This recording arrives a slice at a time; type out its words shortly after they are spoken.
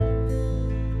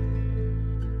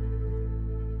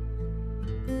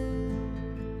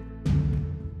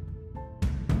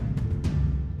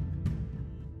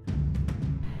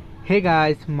Hey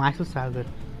guys, myself Sagar.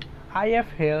 I have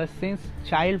heard since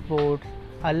childhood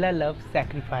Allah loves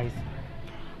sacrifice.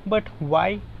 But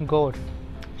why goats?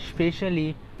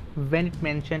 Especially when it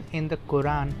mentioned in the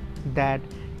Quran that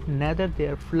neither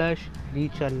their flesh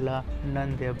reach Allah nor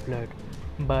their blood,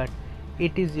 but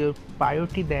it is your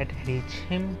piety that reach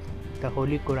Him. The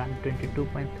Holy Quran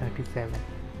 22.37.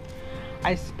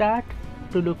 I start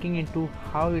to looking into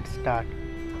how it started.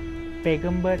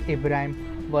 Pagambar Ibrahim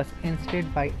was instructed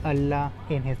by Allah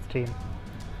in his dream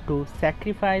to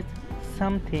sacrifice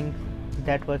something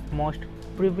that was most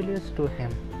privileged to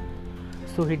him.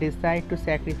 So he decided to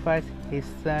sacrifice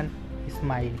his son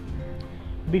Ismail.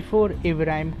 Before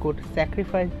Ibrahim could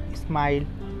sacrifice Ismail,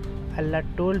 Allah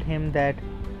told him that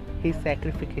his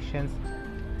sacrifice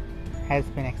has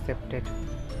been accepted.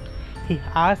 He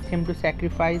asked him to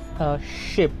sacrifice a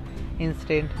sheep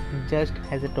instead, just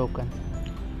as a token,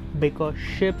 because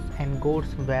sheep and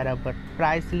goats were our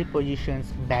prizely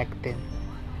possessions back then.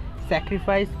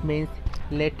 Sacrifice means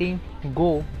letting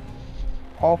go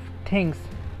of things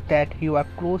that you are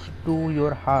close to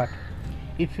your heart.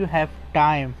 If you have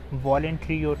time,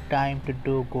 volunteer your time to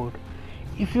do good.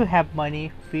 If you have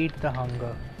money, feed the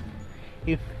hunger.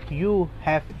 If you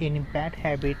have any bad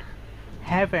habit,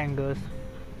 have angers,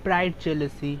 pride,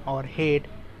 jealousy, or hate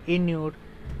in your,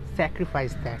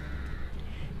 sacrifice that.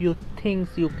 You think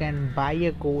you can buy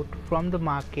a goat from the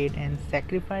market and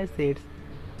sacrifice it.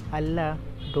 Allah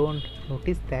don't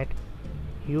notice that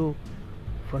you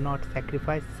will not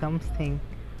sacrifice something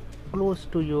close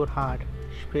to your heart,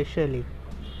 especially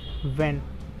when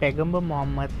Pagambar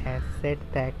Muhammad has said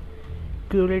that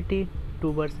cruelty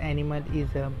towards animal is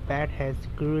as bad as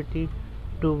cruelty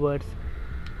towards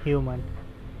human.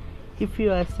 If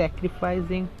you are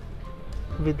sacrificing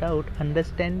without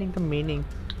understanding the meaning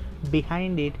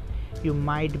behind it, you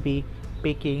might be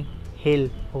picking hell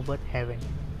over heaven.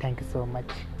 Thank you so much.